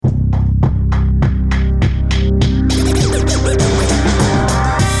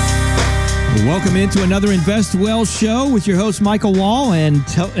into another Invest Well show with your host, Michael Wall, and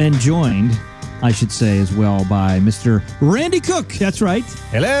joined, I should say, as well by Mr. Randy Cook. That's right.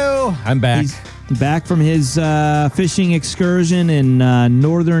 Hello. I'm back. He's back from his fishing excursion in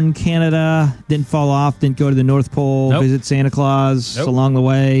northern Canada. Didn't fall off, didn't go to the North Pole, visit Santa Claus along the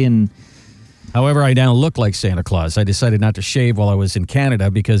way. And however, I now look like Santa Claus. I decided not to shave while I was in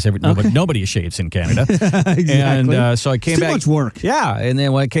Canada because nobody shaves in Canada. Exactly. And so I came back. Too much work. Yeah. And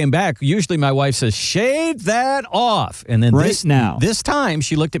then when I came back, usually my wife says, shave that off. And then this time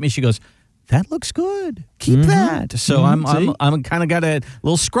she looked at me, she goes, that looks good. Keep that. So I'm kind of got a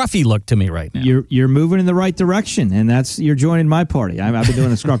little scruffy look to me right now. You're moving in the right direction, and you're joining my party. I've been doing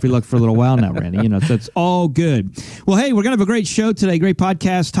the scruffy look for a little while now, Randy. So it's all good. Well, hey, we're gonna have a great show today, great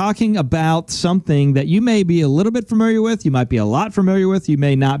podcast, talking about something that you may be a little bit familiar with, you might be a lot familiar with, you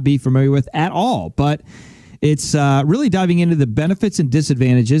may not be familiar with at all, but it's really diving into the benefits and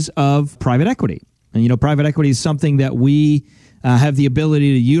disadvantages of private equity. And private equity is something that we have the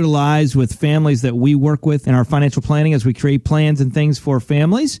ability to utilize with families that we work with in our financial planning as we create plans and things for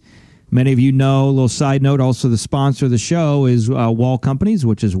families. Many of you know, a little side note, also the sponsor of the show is Wall Companies,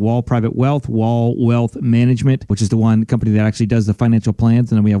 which is Wall Private Wealth, Wall Wealth Management, which is the company that actually does the financial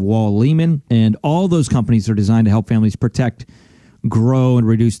plans. And then we have Wall Lehman. And all those companies are designed to help families protect, grow, and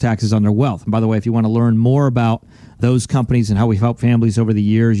reduce taxes on their wealth. And by the way, if you want to learn more about those companies and how we've helped families over the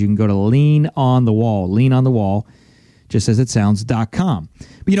years, you can go to Lean on the Wall, just as it sounds.com.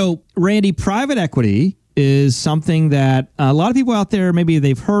 But Randy, private equity is something that a lot of people out there, maybe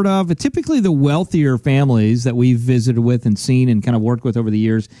they've heard of. Typically the wealthier families that we've visited with and seen and kind of worked with over the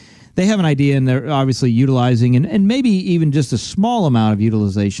years, they have an idea and they're obviously utilizing and maybe even just a small amount of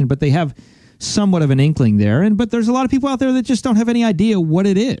utilization, but they have somewhat of an inkling there. But there's a lot of people out there that just don't have any idea what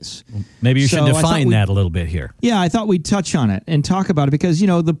it is. Maybe you should define that a little bit here. Yeah, I thought we'd touch on it and talk about it because,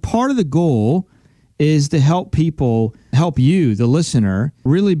 the part of the goal is to help you, the listener,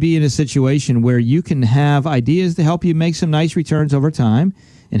 really be in a situation where you can have ideas to help you make some nice returns over time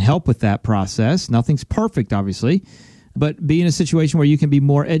and help with that process. Nothing's perfect, obviously, but be in a situation where you can be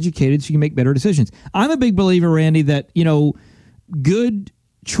more educated so you can make better decisions. I'm a big believer, Randy, that, good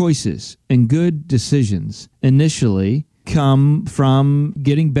choices and good decisions initially come from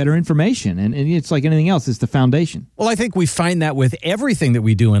getting better information. And it's like anything else, it's the foundation. Well, I think we find that with everything that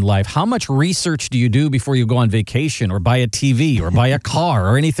we do in life. How much research do you do before you go on vacation or buy a TV or buy a car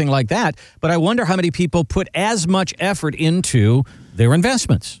or anything like that? But I wonder how many people put as much effort into their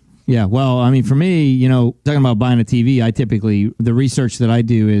investments. Yeah, well, for me, talking about buying a TV, the research that I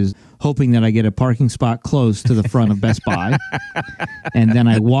do is hoping that I get a parking spot close to the front of Best Buy, and then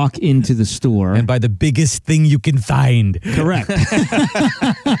I walk into the store. And buy the biggest thing you can find. Correct. Okay.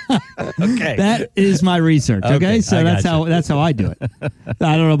 That is my research, okay? So that's how I do it.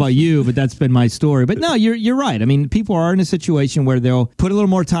 I don't know about you, but that's been my story. But no, you're right. People are in a situation where they'll put a little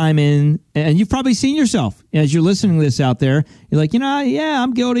more time in, and you've probably seen yourself as you're listening to this out there. You're like,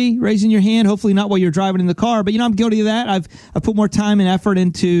 I'm guilty, raising your hand, hopefully not while you're driving in the car, but I'm guilty of that. I've put more time and effort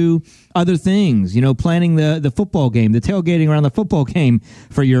into other things, planning the football game, the tailgating around the football game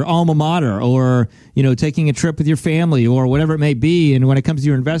for your alma mater, or, taking a trip with your family or whatever it may be. And when it comes to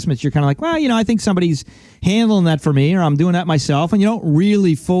your investments, you're kind of like, well, I think somebody's handling that for me, or I'm doing that myself. And you don't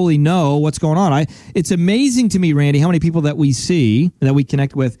really fully know what's going on. It's amazing to me, Randy, how many people that we see, that we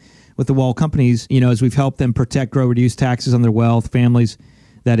connect with the Wall Companies, as we've helped them protect, grow, reduce taxes on their wealth, families.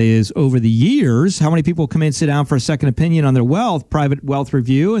 That is, over the years, how many people come in and sit down for a second opinion on their wealth, private wealth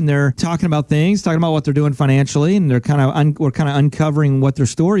review, and they're talking about what they're doing financially, and they're we're kind of uncovering what their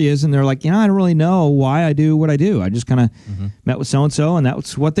story is, and they're like, I don't really know why I do what I do. I just kind of met with so-and-so, and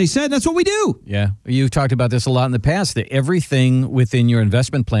that's what they said. That's what we do. Yeah. You've talked about this a lot in the past, that everything within your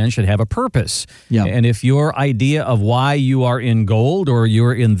investment plan should have a purpose. Yeah. And if your idea of why you are in gold or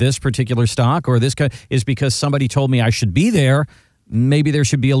you're in this particular stock or this is because somebody told me I should be there, maybe there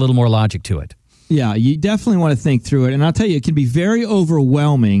should be a little more logic to it. Yeah, you definitely want to think through it. And I'll tell you, it can be very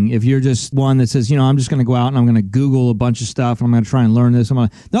overwhelming if you're just one that says, I'm just going to go out and I'm going to Google a bunch of stuff and I'm going to try and learn this.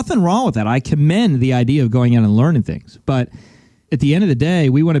 Nothing wrong with that. I commend the idea of going out and learning things. But at the end of the day,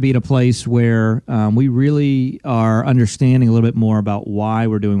 we want to be at a place where we really are understanding a little bit more about why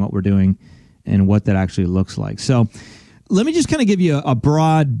we're doing what we're doing and what that actually looks like. So let me just kind of give you a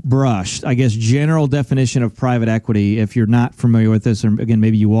broad brush, I guess, general definition of private equity. If you're not familiar with this, or again,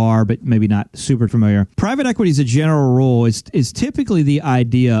 maybe you are, but maybe not super familiar. Private equity is a general rule. Is typically the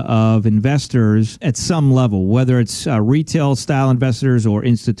idea of investors at some level, whether it's retail style investors or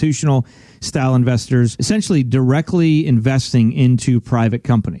institutional style investors, essentially directly investing into private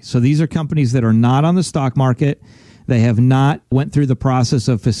companies. So these are companies that are not on the stock market, They have not went through the process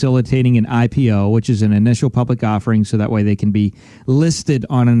of facilitating an IPO, which is an initial public offering, so that way they can be listed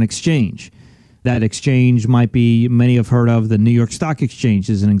on an exchange. That exchange might be, many have heard of, the New York Stock Exchange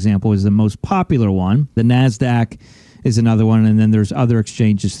as an example, is the most popular one. The NASDAQ is another one, and then there's other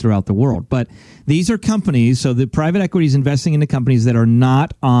exchanges throughout the world. But these are companies, so the private equity is investing into companies that are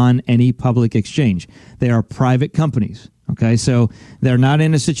not on any public exchange. They are private companies, okay? So they're not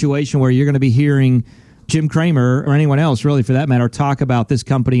in a situation where you're going to be hearing Jim Cramer or anyone else, really, for that matter, talk about this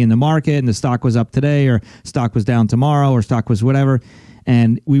company in the market, and the stock was up today, or stock was down tomorrow, or stock was whatever.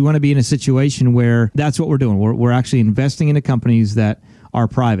 And we want to be in a situation where that's what we're doing. We're actually investing into companies that are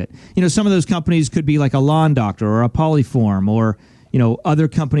private. You know, some of those companies could be like a Lawn Doctor or a Polyform, or, you know, other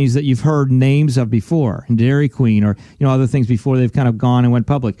companies that you've heard names of before, Dairy Queen, or, you know, other things before they've kind of gone and went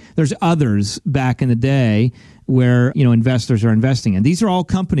public. There's others back in the day where, you know, investors are investing in. These are all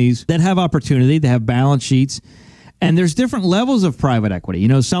companies that have opportunity, they have balance sheets, and there's different levels of private equity. You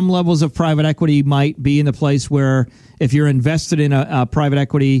know, some levels of private equity might be in the place where if you're invested in a private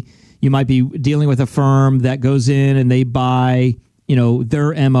equity, you might be dealing with a firm that goes in and they buy, you know,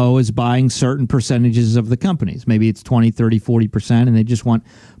 their MO is buying certain percentages of the companies. Maybe it's 20, 30, 40%, and they just want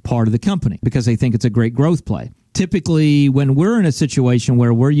part of the company because they think it's a great growth play. Typically, when we're in a situation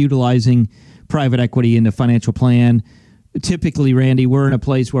where we're utilizing private equity in the financial plan, typically, Randy, we're in a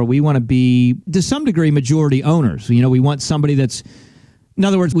place where we want to be, to some degree, majority owners. You know, we want somebody that's, in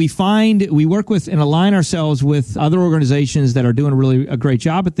other words, we work with and align ourselves with other organizations that are doing really a great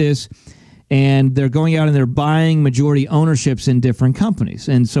job at this, and they're going out and they're buying majority ownerships in different companies.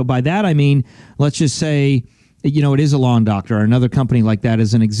 And so by that, I mean, let's just say, you know, it is a Lawn Doctor or another company like that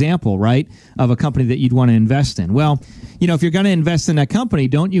as an example, right, of a company that you'd want to invest in. Well, you know, if you're going to invest in that company,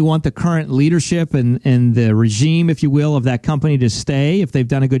 don't you want the current leadership and the regime, if you will, of that company to stay if they've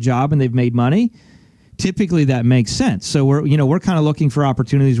done a good job and they've made money? Typically, that makes sense. So we're kind of looking for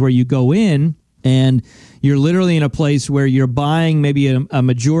opportunities where you go in and you're literally in a place where you're buying maybe a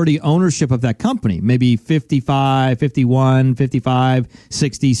majority ownership of that company, maybe 55, 51, 55,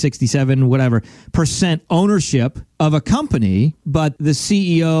 60, 67, whatever percent ownership of a company, but the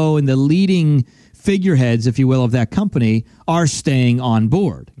CEO and the leading figureheads, if you will, of that company are staying on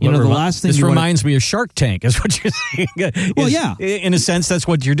board. You know, the last thing this reminds me of Shark Tank, is what you're saying. Well, yeah. In a sense, that's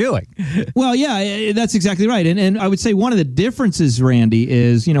what you're doing. Well, yeah, that's exactly right. And I would say one of the differences, Randy,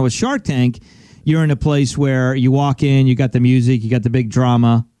 is, you know, with Shark Tank, you're in a place where you walk in, you got the music, you got the big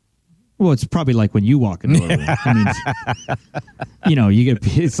drama. Well, it's probably like when you walk into a room. I mean, you know,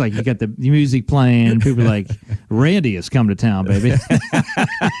 it's like you got the music playing, and people are like, Randy has come to town, baby.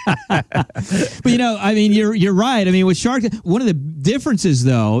 But, you know, I mean, you're right. I mean, with Shark Tank, one of the differences,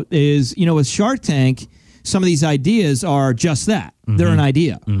 though, is, you know, with Shark Tank, some of these ideas are just that. Mm-hmm. They're an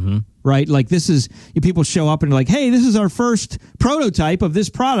idea. Mm-hmm. Right? Like people show up and are like, hey, this is our first prototype of this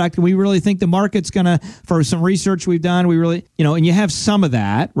product. And we really think the market's going to, for some research we've done, we really, you know, and you have some of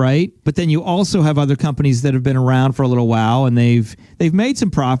that, right? But then you also have other companies that have been around for a little while and they've made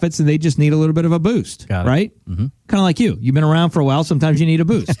some profits and they just need a little bit of a boost, right? Mm-hmm. Kind of like you. You've been around for a while. Sometimes you need a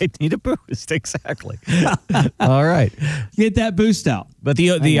boost. I need a boost. Exactly. All right. Get that boost out. But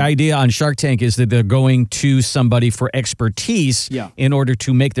the idea on Shark Tank is that they're going to somebody for expertise in order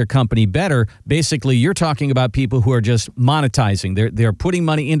to make their company better. Basically, you're talking about people who are just monetizing. They're putting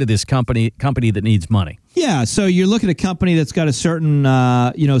money into this company that needs money. Yeah, so you look at a company that's got a certain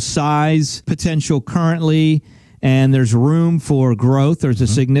size potential currently, and there's room for growth. There's a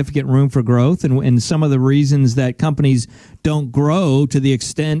significant room for growth, and some of the reasons that companies don't grow to the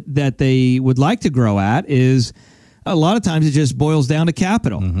extent that they would like to grow at is a lot of times it just boils down to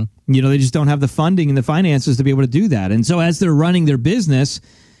capital. Mm-hmm. You know, they just don't have the funding and the finances to be able to do that. And so as they're running their business,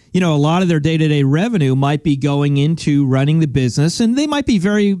 you know, a lot of their day-to-day revenue might be going into running the business, and they might be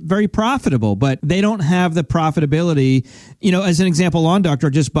very, very profitable, but they don't have the profitability. You know, as an example, Lawn Doctor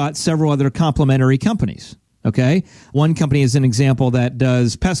just bought several other complementary companies. Okay. One company is an example that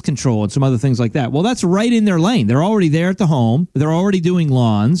does pest control and some other things like that. Well, that's right in their lane. They're already there at the home. They're already doing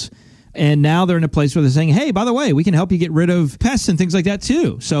lawns. And now they're in a place where they're saying, hey, by the way, we can help you get rid of pests and things like that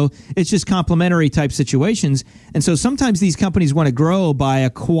too. So it's just complementary type situations. And so sometimes these companies want to grow by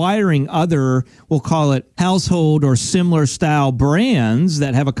acquiring other, we'll call it household or similar style brands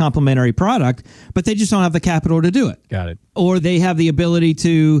that have a complementary product, but they just don't have the capital to do it. Got it. Or they have the ability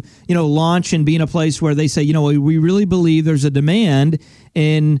to, you know, launch and be in a place where they say, you know, we really believe there's a demand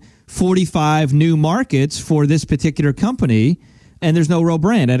in 45 new markets for this particular company, and there's no real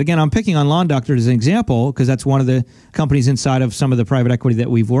brand. And again, I'm picking on Lawn Doctor as an example because that's one of the companies inside of some of the private equity that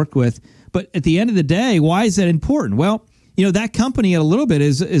we've worked with. But at the end of the day, why is that important? Well, that company a little bit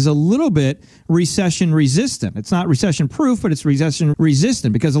is a little bit recession resistant. It's not recession proof, but it's recession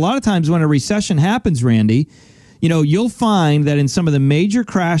resistant, because a lot of times when a recession happens, Randy, you'll find that in some of the major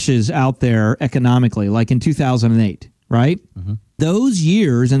crashes out there economically, like in 2008, right? Mm-hmm. Those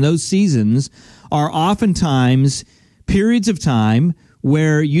years and those seasons are oftentimes periods of time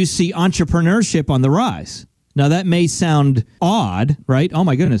where you see entrepreneurship on the rise. Now, that may sound odd, right? Oh,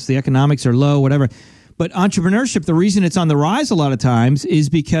 my goodness, the economics are low, whatever. But entrepreneurship, the reason it's on the rise a lot of times is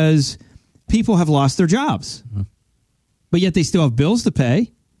because people have lost their jobs. Mm-hmm. But yet they still have bills to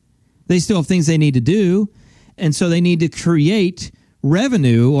pay. They still have things they need to do. And so they need to create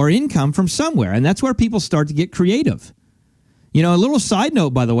revenue or income from somewhere. And that's where people start to get creative. A little side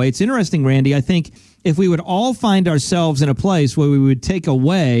note, by the way, it's interesting, Randy. I think if we would all find ourselves in a place where we would take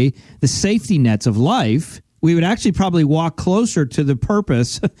away the safety nets of life, we would actually probably walk closer to the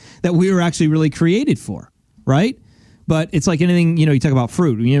purpose that we were actually really created for, right? But it's like anything, you talk about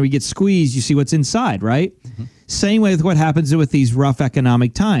fruit. You get squeezed, you see what's inside, right? Mm-hmm. Same way with what happens with these rough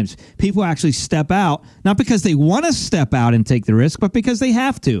economic times. People actually step out, not because they want to step out and take the risk, but because they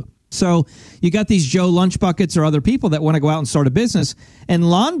have to. So you got these Joe Lunch Buckets or other people that want to go out and start a business, and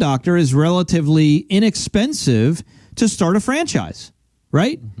Lawn Doctor is relatively inexpensive to start a franchise,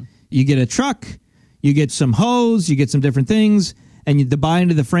 right? Mm-hmm. You get a truck, you get some hose, you get some different things, and the buy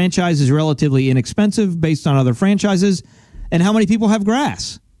into the franchise is relatively inexpensive based on other franchises. And how many people have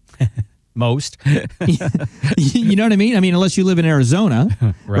grass? Most. You know what I mean? I mean, unless you live in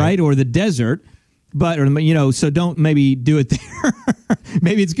Arizona, right? Or the desert. But, so don't maybe do it there.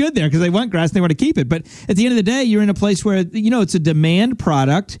 Maybe it's good there because they want grass and they want to keep it. But at the end of the day, you're in a place where, it's a demand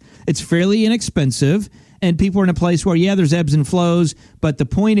product. It's fairly inexpensive. And people are in a place where, there's ebbs and flows. But the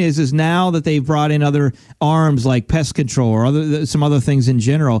point is now that they've brought in other arms like pest control or some other things in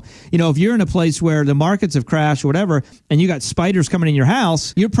general. If you're in a place where the markets have crashed or whatever, and you got spiders coming in your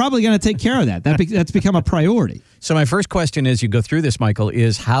house, you're probably going to take care of that. That's become a priority. So my first question as you go through this, Michael,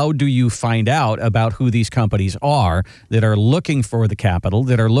 is how do you find out about who these companies are that are looking for the capital,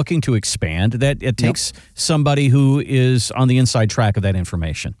 that are looking to expand, that it takes somebody who is on the inside track of that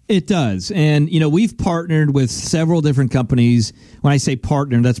information? It does. And, we've partnered with several different companies. When I say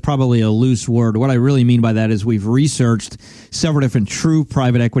partner, that's probably a loose word. What I really mean by that is we've researched several different true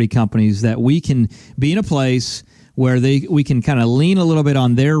private equity companies that we can be in a place where we can kind of lean a little bit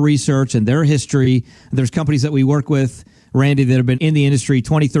on their research and their history. There's companies that we work with, Randy, that have been in the industry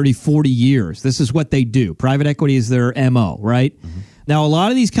 20, 30, 40 years. This is what they do. Private equity is their MO, right? Mm-hmm. Now, a lot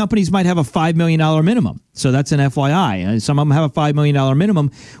of these companies might have a $5 million minimum. So that's an FYI. Some of them have a $5 million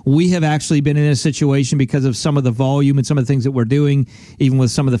minimum. We have actually been in a situation because of some of the volume and some of the things that we're doing, even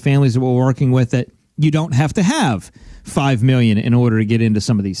with some of the families that we're working with, that you don't have to have $5 million in order to get into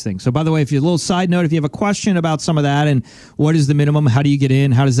some of these things. So, by the way, if you a little side note, if you have a question about some of that and what is the minimum, how do you get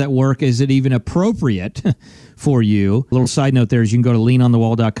in, how does that work, is it even appropriate for you? A little side note there is you can go to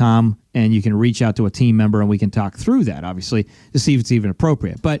leanonthewall.com and you can reach out to a team member and we can talk through that, obviously, to see if it's even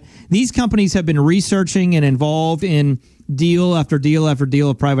appropriate. But these companies have been researching and involved in deal after deal after deal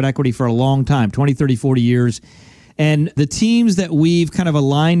of private equity for a long time, 20, 30, 40 years. And the teams that we've kind of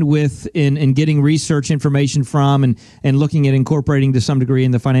aligned with in getting research information from and looking at incorporating to some degree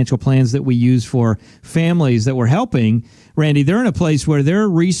in the financial plans that we use for families that we're helping, Randy, they're in a place where they're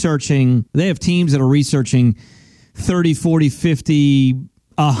researching, they have teams that are researching 30, 40, 50,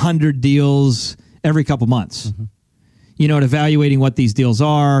 100 deals every couple months. Mm-hmm. And evaluating what these deals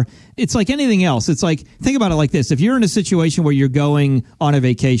are. It's like anything else. It's like, think about it like this. If you're in a situation where you're going on a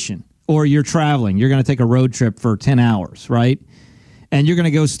vacation, or you're traveling, you're going to take a road trip for 10 hours, right? And you're going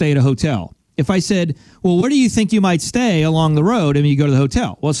to go stay at a hotel. If I said, well, where do you think you might stay along the road? And you go to the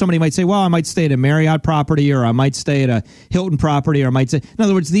hotel. Well, somebody might say, well, I might stay at a Marriott property, or I might stay at a Hilton property, or I might say, in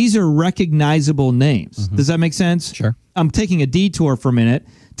other words, these are recognizable names. Mm-hmm. Does that make sense? Sure. I'm taking a detour for a minute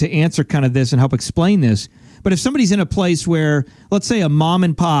to answer kind of this and help explain this. But if somebody's in a place where, let's say a mom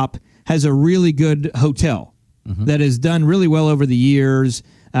and pop has a really good hotel that has done really well over the years,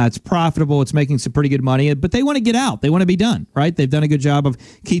 it's profitable. It's making some pretty good money, but they want to get out. They want to be done, right? They've done a good job of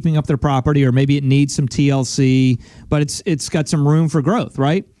keeping up their property, or maybe it needs some TLC, but it's got some room for growth,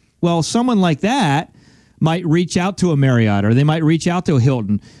 right? Well, someone like that might reach out to a Marriott, or they might reach out to a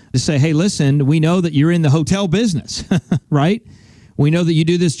Hilton to say, hey, listen, we know that you're in the hotel business, right? We know that you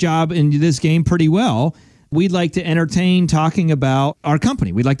do this job and this game pretty well. We'd like to entertain talking about our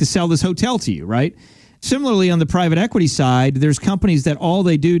company. We'd like to sell this hotel to you, right? Similarly, on the private equity side, there's companies that all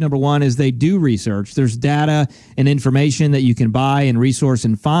they do, number one, is they do research. There's data and information that you can buy and resource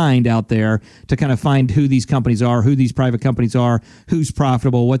and find out there to kind of find who these companies are, who these private companies are, who's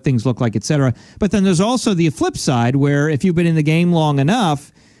profitable, what things look like, et cetera. But then there's also the flip side where if you've been in the game long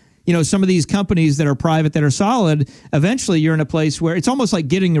enough, some of these companies that are private, that are solid, eventually you're in a place where it's almost like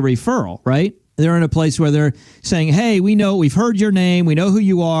getting a referral, right? They're in a place where they're saying, hey, we've heard your name. We know who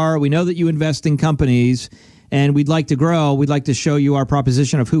you are. We know that you invest in companies and we'd like to grow. We'd like to show you our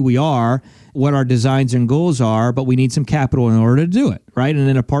proposition of who we are, what our designs and goals are, but we need some capital in order to do it, right? And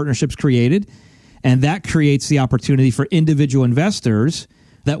then a partnership's created, and that creates the opportunity for individual investors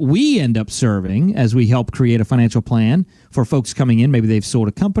that we end up serving as we help create a financial plan for folks coming in. Maybe they've sold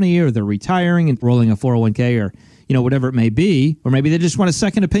a company or they're retiring and rolling a 401k or, whatever it may be, or maybe they just want a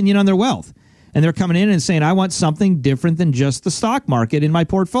second opinion on their wealth. And they're coming in and saying, I want something different than just the stock market in my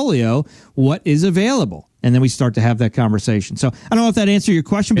portfolio. What is available? And then we start to have that conversation. So I don't know if that answered your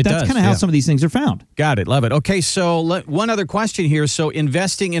question, but that's kind of how some of these things are found. Got it. Love it. Okay, so one other question here. So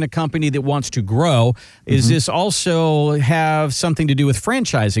investing in a company that wants to grow, is this also have something to do with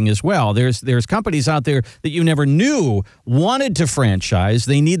franchising as well? There's companies out there that you never knew wanted to franchise.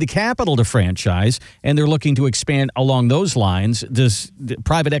 They need the capital to franchise, and they're looking to expand along those lines. Does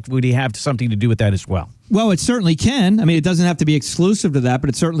private equity have something to do with that as well? Well, it certainly can. I mean, it doesn't have to be exclusive to that, but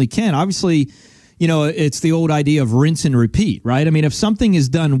it certainly can. Obviously, it's the old idea of rinse and repeat, right? I mean, if something is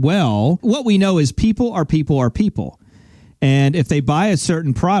done well, what we know is people are people are people. And if they buy a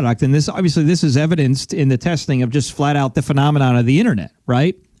certain product, and this is evidenced in the testing of just flat out the phenomenon of the internet,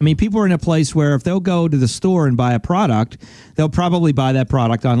 right? I mean, people are in a place where if they'll go to the store and buy a product, they'll probably buy that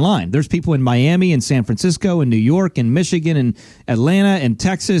product online. There's people in Miami and San Francisco and New York and Michigan and Atlanta and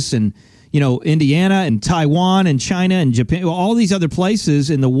Texas and Indiana and Taiwan and China and Japan, all these other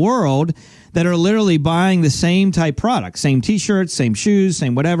places in the world that are literally buying the same type product, same T-shirts, same shoes,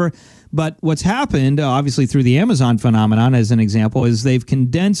 same whatever. But what's happened, obviously through the Amazon phenomenon as an example, is they've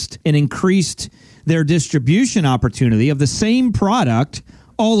condensed and increased their distribution opportunity of the same product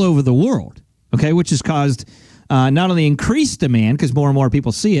all over the world, okay, which has caused not only increased demand because more and more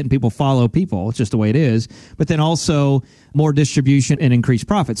people see it and people follow people, it's just the way it is, but then also more distribution and increased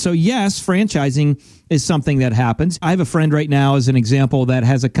profit. So yes, franchising is something that happens. I have a friend right now as an example that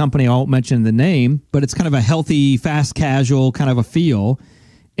has a company, I won't mention the name, but it's kind of a healthy, fast casual kind of a feel.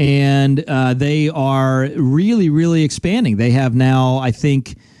 And they are really, really expanding. They have now, I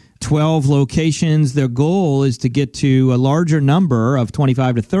think, 12 locations. Their goal is to get to a larger number of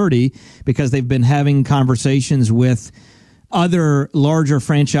 25 to 30 because they've been having conversations with other larger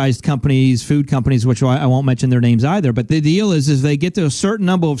franchised companies, food companies, which I won't mention their names either. But the deal is they get to a certain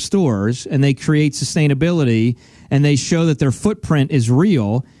number of stores and they create sustainability and they show that their footprint is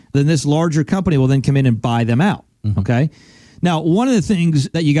real, then this larger company will then come in and buy them out. Okay? Now, one of the things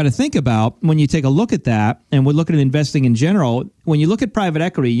that you got to think about when you take a look at that, and we're looking at investing in general, when you look at private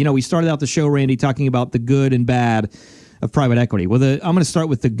equity, we started out the show, Randy, talking about the good and bad of private equity. Well, I'm going to start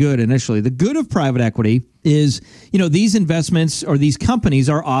with the good initially. The good of private equity is, these investments or these companies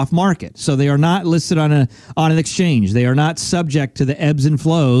are off market. So they are not listed on an exchange. They are not subject to the ebbs and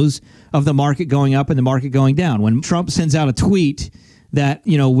flows of the market going up and the market going down. When Trump sends out a tweet that,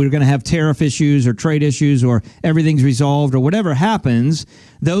 we're going to have tariff issues or trade issues or everything's resolved or whatever happens,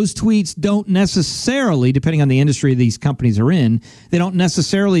 those tweets don't necessarily, depending on the industry these companies are in, they don't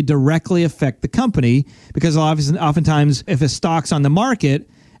necessarily directly affect the company because oftentimes if a stock's on the market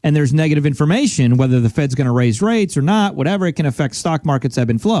and there's negative information, whether the Fed's going to raise rates or not, whatever, it can affect stock markets ebb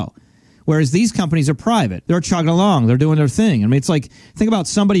and flow. Whereas these companies are private. They're chugging along. They're doing their thing. I mean, it's like, think about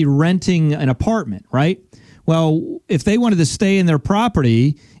somebody renting an apartment, right? Well, if they wanted to stay in their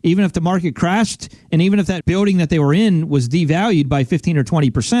property, even if the market crashed and even if that building that they were in was devalued by 15 or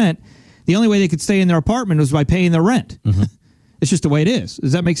 20%, the only way they could stay in their apartment was by paying their rent. It's just the way it is.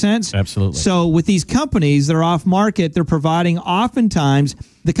 Does that make sense? Absolutely. So with these companies that are off market, they're providing oftentimes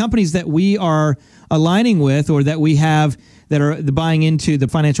the companies that we are aligning with or that we have that are buying into the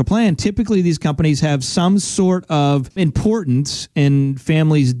financial plan, typically these companies have some sort of importance in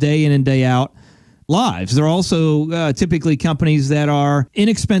families' day in and day out lives. They're also typically companies that are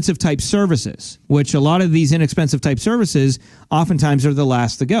inexpensive type services, which a lot of these inexpensive type services oftentimes are the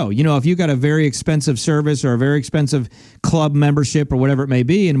last to go. If you got a very expensive service or a very expensive club membership or whatever it may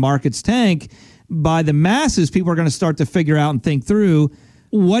be and markets tank, by the masses, people are going to start to figure out and think through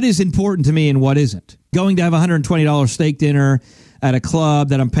what is important to me and what isn't. Going to have a $120 steak dinner at a club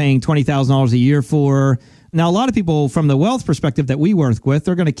that I'm paying $20,000 a year for. Now, a lot of people from the wealth perspective that we work with,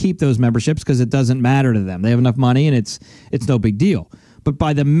 they're going to keep those memberships because it doesn't matter to them. They have enough money and it's no big deal. but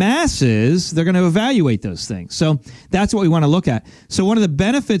by the masses, they're going to evaluate those things. So that's what we want to look at. So one of the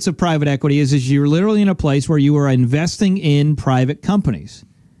benefits of private equity is you're literally in a place where you are investing in private companies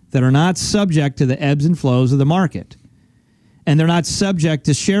that are not subject to the ebbs and flows of the market. And they're not subject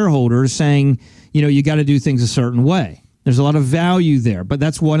to shareholders saying, you got to do things a certain way. There's a lot of value there. But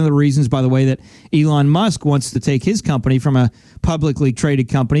that's one of the reasons, by the way, that Elon Musk wants to take his company from a publicly traded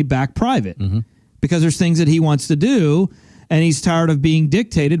company back private. Because there's things that he wants to do, and he's tired of being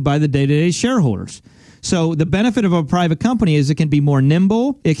dictated by the day-to-day shareholders. So the benefit of a private company is it can be more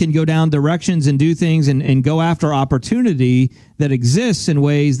nimble. It can go down directions and do things and go after opportunity that exists in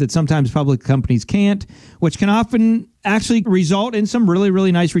ways that sometimes public companies can't, which can often actually result in some really,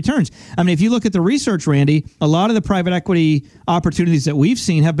 really nice returns. I mean, if you look at the research, Randy, a lot of the private equity opportunities that we've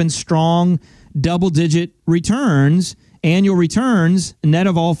seen have been strong double-digit returns, annual returns, net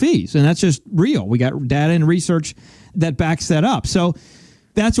of all fees. And that's just real. We got data and research that backs that up. So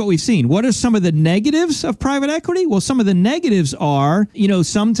that's what we've seen. What are some of the negatives of private equity? Well, some of the negatives are,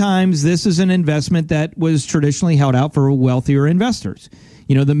 sometimes this is an investment that was traditionally held out for wealthier investors.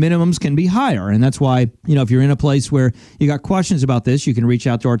 The minimums can be higher. And that's why, if you're in a place where you got questions about this, you can reach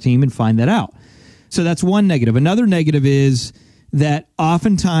out to our team and find that out. So that's one negative. Another negative is that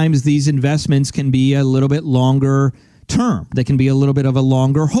oftentimes these investments can be a little bit longer term. They can be a little bit of a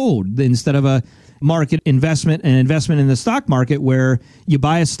longer hold instead of a market investment, an investment in the stock market where you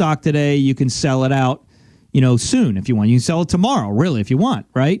buy a stock today, you can sell it out, soon if you want. You can sell it tomorrow, really, if you want,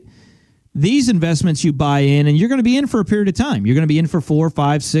 right? These investments you buy in, and you're going to be in for a period of time. You're going to be in for 4,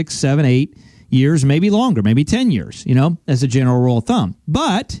 5, 6, 7, 8 years, maybe longer, maybe 10 years, as a general rule of thumb.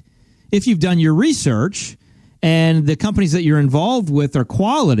 But if you've done your research and the companies that you're involved with are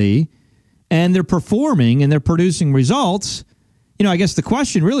quality and they're performing and they're producing results, I guess the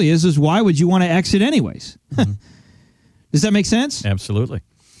question really is why would you want to exit anyways? Does that make sense? Absolutely.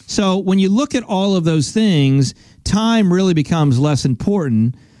 So when you look at all of those things, time really becomes less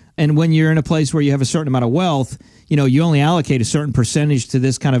important. And when you're in a place where you have a certain amount of wealth, you only allocate a certain percentage to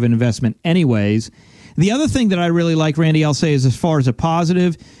this kind of an investment anyways. The other thing that I really like, Randy, I'll say is as far as a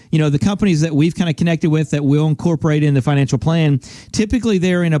positive, the companies that we've kind of connected with that we'll incorporate in the financial plan, typically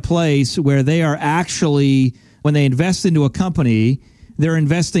they're in a place where they are actually, when they invest into a company, they're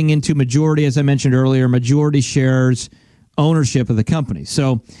investing into majority, as I mentioned earlier, majority shares ownership of the company.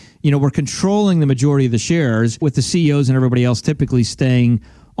 So, we're controlling the majority of the shares with the CEOs and everybody else typically staying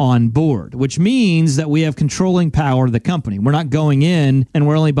on board, which means that we have controlling power of the company. We're not going in and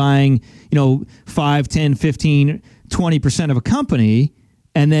we're only buying, 5, 10, 15, 20% of a company.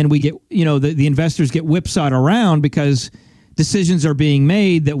 And then we get, the investors get whipsawed around because decisions are being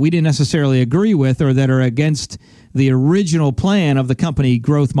made that we didn't necessarily agree with or that are against the original plan of the company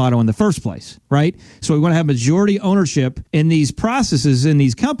growth model in the first place, right? So we want to have majority ownership in these processes in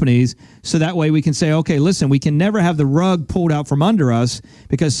these companies so that way we can say, okay, listen, we can never have the rug pulled out from under us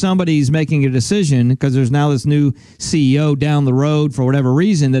because somebody's making a decision because there's now this new CEO down the road for whatever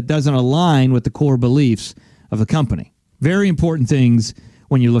reason that doesn't align with the core beliefs of the company. Very important things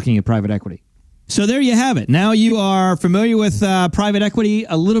when you're looking at private equity. So there you have it. Now you are familiar with private equity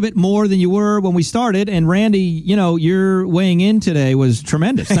a little bit more than you were when we started. And Randy, your weighing in today was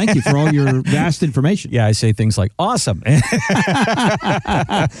tremendous. Thank you for all your vast information. Yeah, I say things like awesome. Well,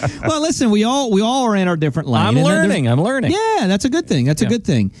 listen, we all are in our different lane. I'm learning. Yeah, that's a good thing. That's a good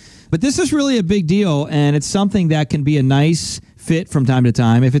thing. But this is really a big deal, and it's something that can be a nice fit from time to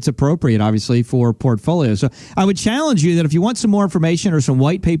time if it's appropriate, obviously, for portfolios. So I would challenge you that if you want some more information or some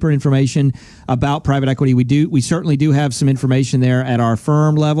white paper information about private equity, we certainly do have some information there at our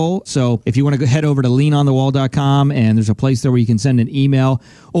firm level. So if you want to head over to leanonthewall.com, and there's a place there where you can send an email,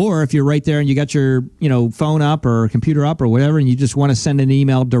 or if you're right there and you got your phone up or computer up or whatever, and you just want to send an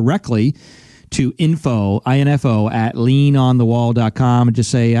email directly to info at leanonthewall.com and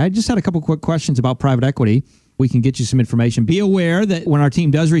just say, I just had a couple quick questions about private equity. We can get you some information. Be aware that when our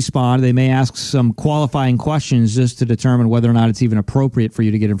team does respond, they may ask some qualifying questions just to determine whether or not it's even appropriate for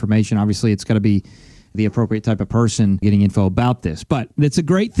you to get information. Obviously, it's got to be the appropriate type of person getting info about this. But it's a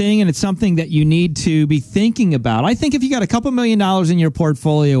great thing, and it's something that you need to be thinking about. I think if you got a couple $1 million in your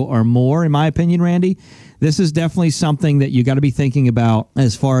portfolio or more, in my opinion, Randy, this is definitely something that you got to be thinking about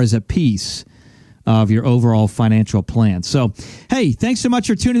as far as a piece of your overall financial plan. So, hey, thanks so much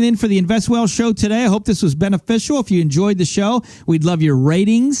for tuning in for the Invest Well show today. I hope this was beneficial. If you enjoyed the show, we'd love your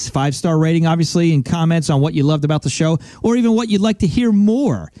ratings, 5-star rating, obviously, and comments on what you loved about the show, or even what you'd like to hear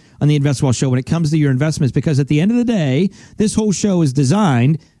more on the Invest Well show when it comes to your investments, because at the end of the day, this whole show is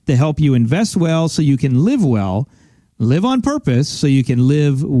designed to help you invest well so you can live well, live on purpose so you can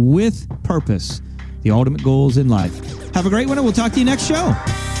live with purpose. the ultimate goals in life. Have a great one, and we'll talk to you next show.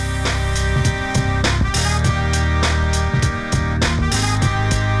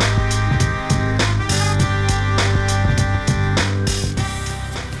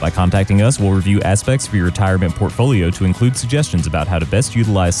 By contacting us, we'll review aspects of your retirement portfolio to include suggestions about how to best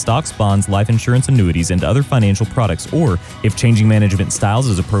utilize stocks, bonds, life insurance, annuities, and other financial products, or if changing management styles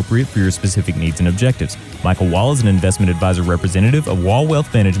is appropriate for your specific needs and objectives. Michael Wall is an investment advisor representative of Wall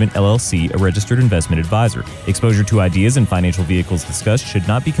Wealth Management, LLC, a registered investment advisor. Exposure to ideas and financial vehicles discussed should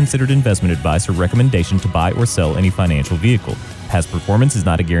not be considered investment advice or recommendation to buy or sell any financial vehicle. Past performance is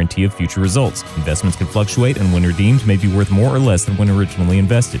not a guarantee of future results. Investments can fluctuate, and when redeemed may be worth more or less than when originally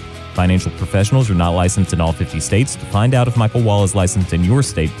invested. Financial professionals are not licensed in all 50 states. To find out if Michael Wall is licensed in your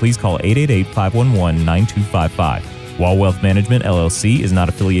state, please call 888-511-9255. Wall Wealth Management, LLC is not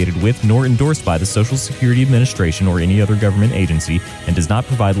affiliated with nor endorsed by the Social Security Administration or any other government agency and does not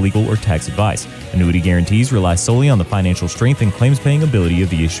provide legal or tax advice. Annuity guarantees rely solely on the financial strength and claims-paying ability of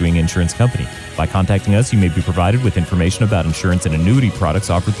the issuing insurance company. By contacting us, you may be provided with information about insurance and annuity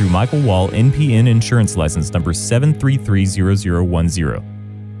products offered through Michael Wall, NPN Insurance License Number 7330010.